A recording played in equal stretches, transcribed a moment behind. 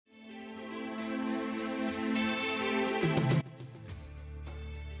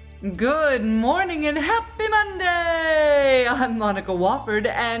Good morning and happy Monday! I'm Monica Wofford,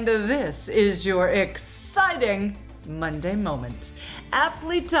 and this is your exciting Monday Moment,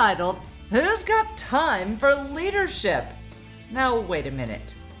 aptly titled, Who's Got Time for Leadership? Now, wait a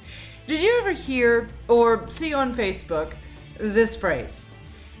minute. Did you ever hear or see on Facebook this phrase,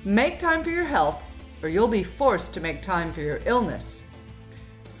 make time for your health or you'll be forced to make time for your illness?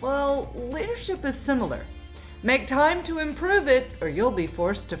 Well, leadership is similar. Make time to improve it, or you'll be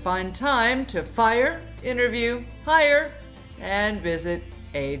forced to find time to fire, interview, hire, and visit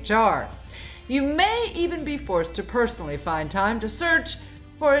HR. You may even be forced to personally find time to search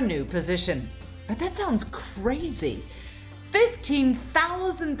for a new position. But that sounds crazy.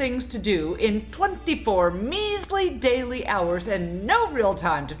 15,000 things to do in 24 measly daily hours and no real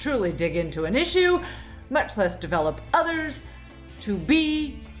time to truly dig into an issue, much less develop others to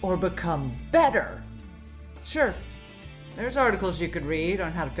be or become better. Sure, there's articles you could read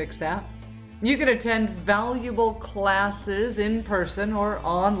on how to fix that. You could attend valuable classes in person or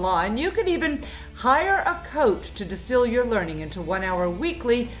online. You could even hire a coach to distill your learning into 1 hour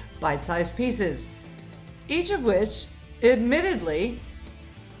weekly bite-sized pieces, each of which, admittedly,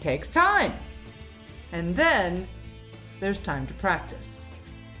 takes time. And then there's time to practice.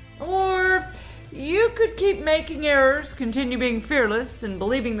 Or you could keep making errors, continue being fearless, and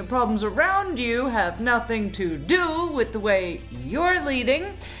believing the problems around you have nothing to do with the way you're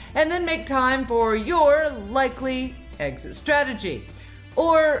leading, and then make time for your likely exit strategy,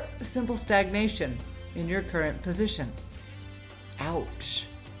 or simple stagnation in your current position. Ouch.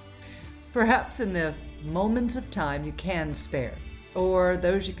 Perhaps in the moments of time you can spare, or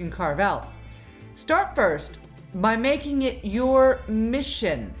those you can carve out, start first by making it your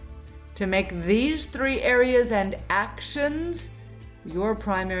mission to make these 3 areas and actions your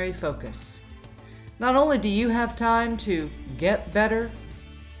primary focus. Not only do you have time to get better,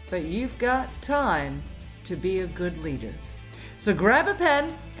 but you've got time to be a good leader. So grab a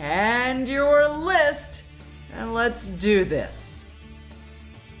pen and your list, and let's do this.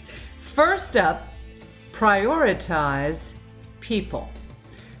 First up, prioritize people.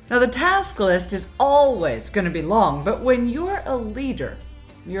 Now, the task list is always going to be long, but when you're a leader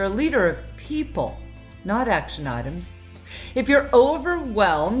of people, not action items. If you're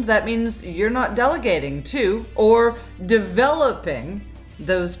overwhelmed, that means you're not delegating to or developing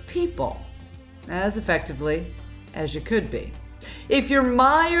those people as effectively as you could be. If you're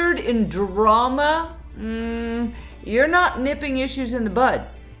mired in drama, you're not nipping issues in the bud,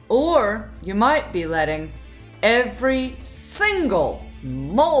 or you might be letting every single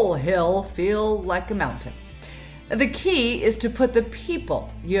molehill feel like a mountain. The key is to put the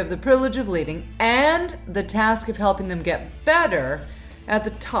people you have the privilege of leading and the task of helping them get better at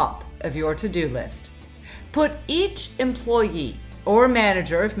the top of your to-do list. Put each employee or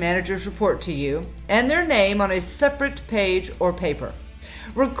manager, if managers report to you, and their name on a separate page or paper.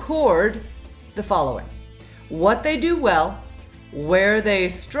 Record the following: what they do well, where they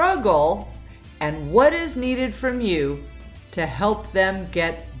struggle, and what is needed from you to help them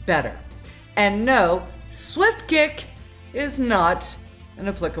get better. And no, swift kick is not an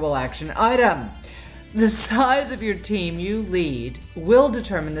applicable action item. The size of your team you lead will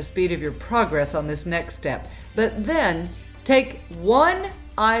determine the speed of your progress on this next step. But then take 1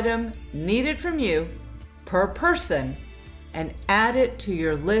 item needed from you per person and add it to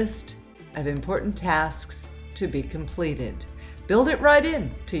your list of important tasks to be completed. Build it right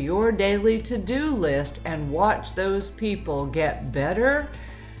in to your daily to-do list and watch those people get better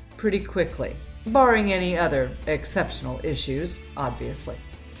pretty quickly, barring any other exceptional issues, obviously.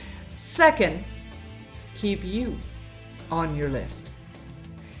 Second, keep you on your list.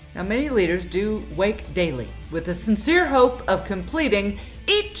 Now, many leaders do wake daily with the sincere hope of completing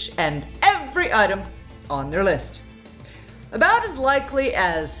each and every item on their list. About as likely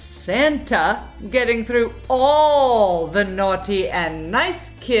as Santa getting through all the naughty and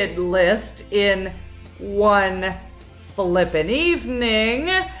nice kid list in one flippin' evening,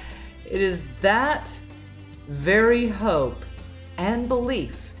 it is that very hope and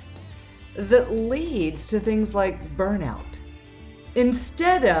belief that leads to things like burnout.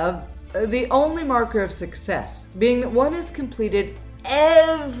 Instead of the only marker of success being that one has completed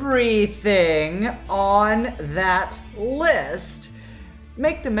everything on that list,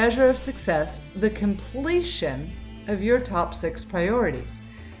 make the measure of success the completion of your top 6 priorities.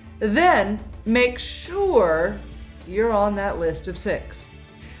 Then make sure you're on that list of 6.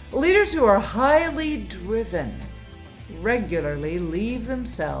 Leaders who are highly driven regularly leave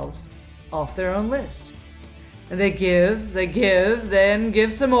themselves off their own list. And they give, then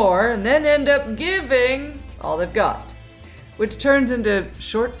give some more, and then end up giving all they've got, which turns into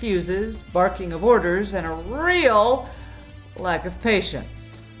short fuses, barking of orders, and a real lack of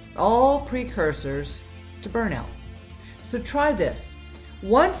patience. All precursors to burnout. So try this.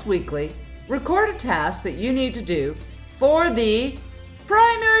 Once weekly, record a task that you need to do for the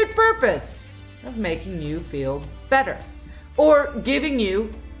primary purpose of making you feel better or giving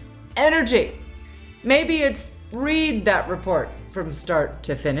you energy. Maybe it's read that report from start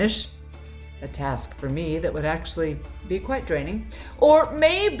to finish, a task for me that would actually be quite draining. Or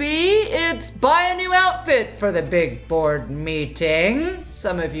maybe it's buy a new outfit for the big board meeting.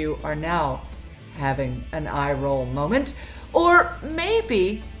 Some of you are now having an eye roll moment. Or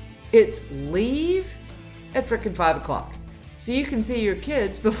maybe it's leave at frickin' 5 o'clock so you can see your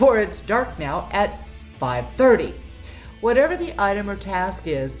kids before it's dark now at 5:30. Whatever the item or task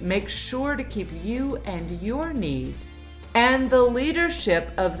is, make sure to keep you and your needs and the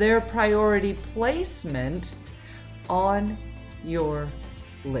leadership of their priority placement on your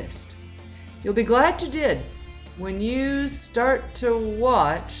list. You'll be glad you did when you start to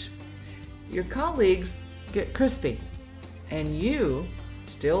watch your colleagues get crispy and you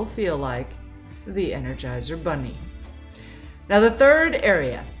still feel like the Energizer Bunny. Now, the third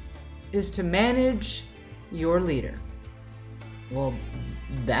area is to manage your leader. Well,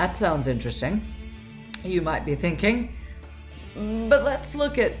 that sounds interesting. You might be thinking, but let's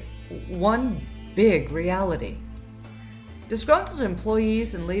look at one big reality. Disgruntled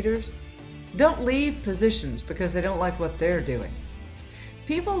employees and leaders don't leave positions because they don't like what they're doing.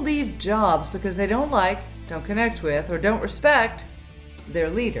 People leave jobs because they don't like, don't connect with, or don't respect their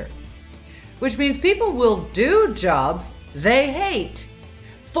leader. Which means people will do jobs they hate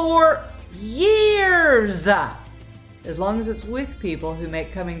for years, as long as it's with people who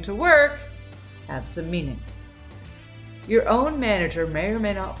make coming to work have some meaning. Your own manager may or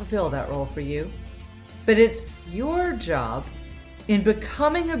may not fulfill that role for you, but it's your job in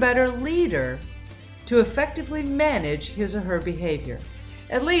becoming a better leader to effectively manage his or her behavior,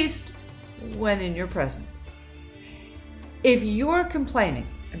 at least when in your presence. If you're complaining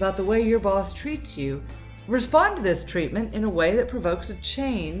about the way your boss treats you, respond to this treatment in a way that provokes a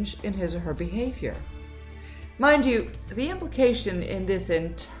change in his or her behavior. Mind you, the implication in this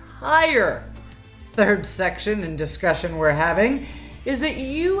entire third section and discussion we're having is that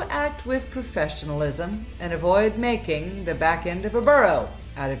you act with professionalism and avoid making the back end of a burrow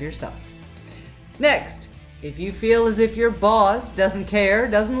out of yourself. Next, if you feel as if your boss doesn't care,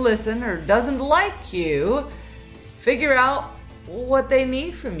 doesn't listen, or doesn't like you, figure out what they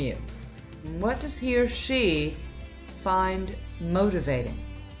need from you. What does he or she find motivating?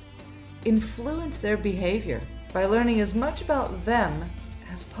 Influence their behavior by learning as much about them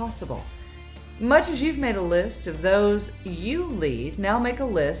as possible. Much as you've made a list of those you lead, now make a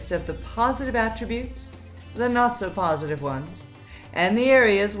list of the positive attributes, the not so positive ones, and the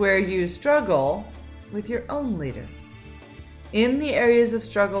areas where you struggle with your own leader. In the areas of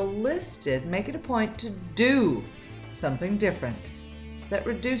struggle listed, make it a point to do something different that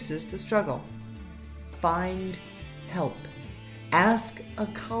reduces the struggle. Find help. Ask a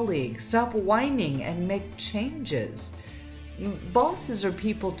colleague. Stop whining and make changes. Bosses are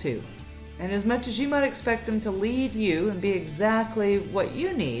people too. And as much as you might expect them to lead you and be exactly what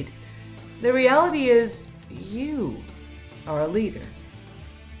you need, the reality is you are a leader.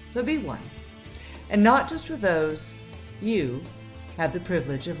 So be one. And not just with those you have the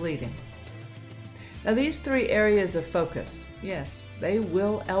privilege of leading. Now, these three areas of focus, yes, they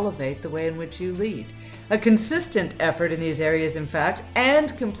will elevate the way in which you lead. A consistent effort in these areas, in fact,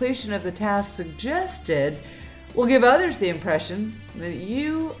 and completion of the tasks suggested will give others the impression that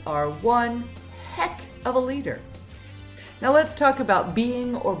you are one heck of a leader. Now let's talk about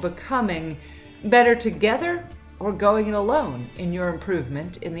being or becoming better together or going it alone in your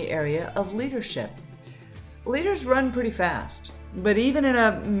improvement in the area of leadership. Leaders run pretty fast, but even in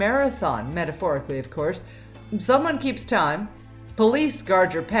a marathon, metaphorically of course, someone keeps time, police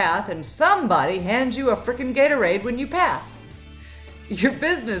guard your path, and somebody hands you a frickin' Gatorade when you pass. Your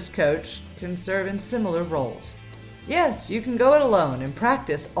business coach can serve in similar roles. Yes, you can go it alone and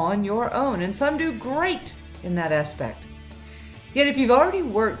practice on your own, and some do great in that aspect. Yet if you've already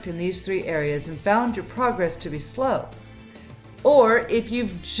worked in these three areas and found your progress to be slow, or if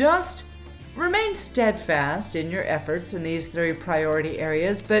you've just remained steadfast in your efforts in these three priority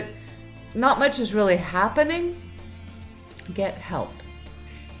areas, but not much is really happening, get help.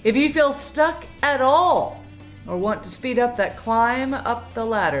 If you feel stuck at all, or want to speed up that climb up the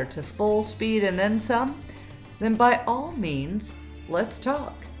ladder to full speed and then some, then by all means, let's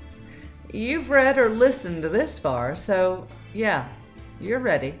talk. You've read or listened to this far, so yeah, you're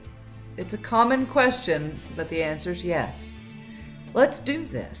ready. It's a common question, but the answer's yes. Let's do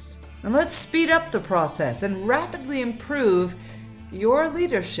this, and let's speed up the process and rapidly improve your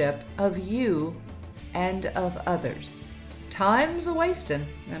leadership of you and of others. Time's a-wasting,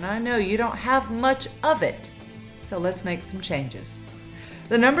 and I know you don't have much of it, so let's make some changes.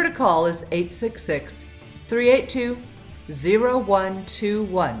 The number to call is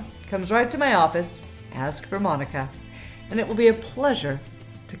 866-382-0121. Comes right to my office. Ask for Monica, and it will be a pleasure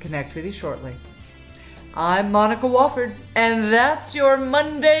to connect with you shortly. I'm Monica Wofford, and that's your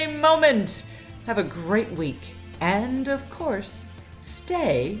Monday Moment. Have a great week, and of course,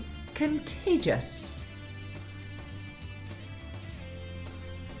 stay contagious.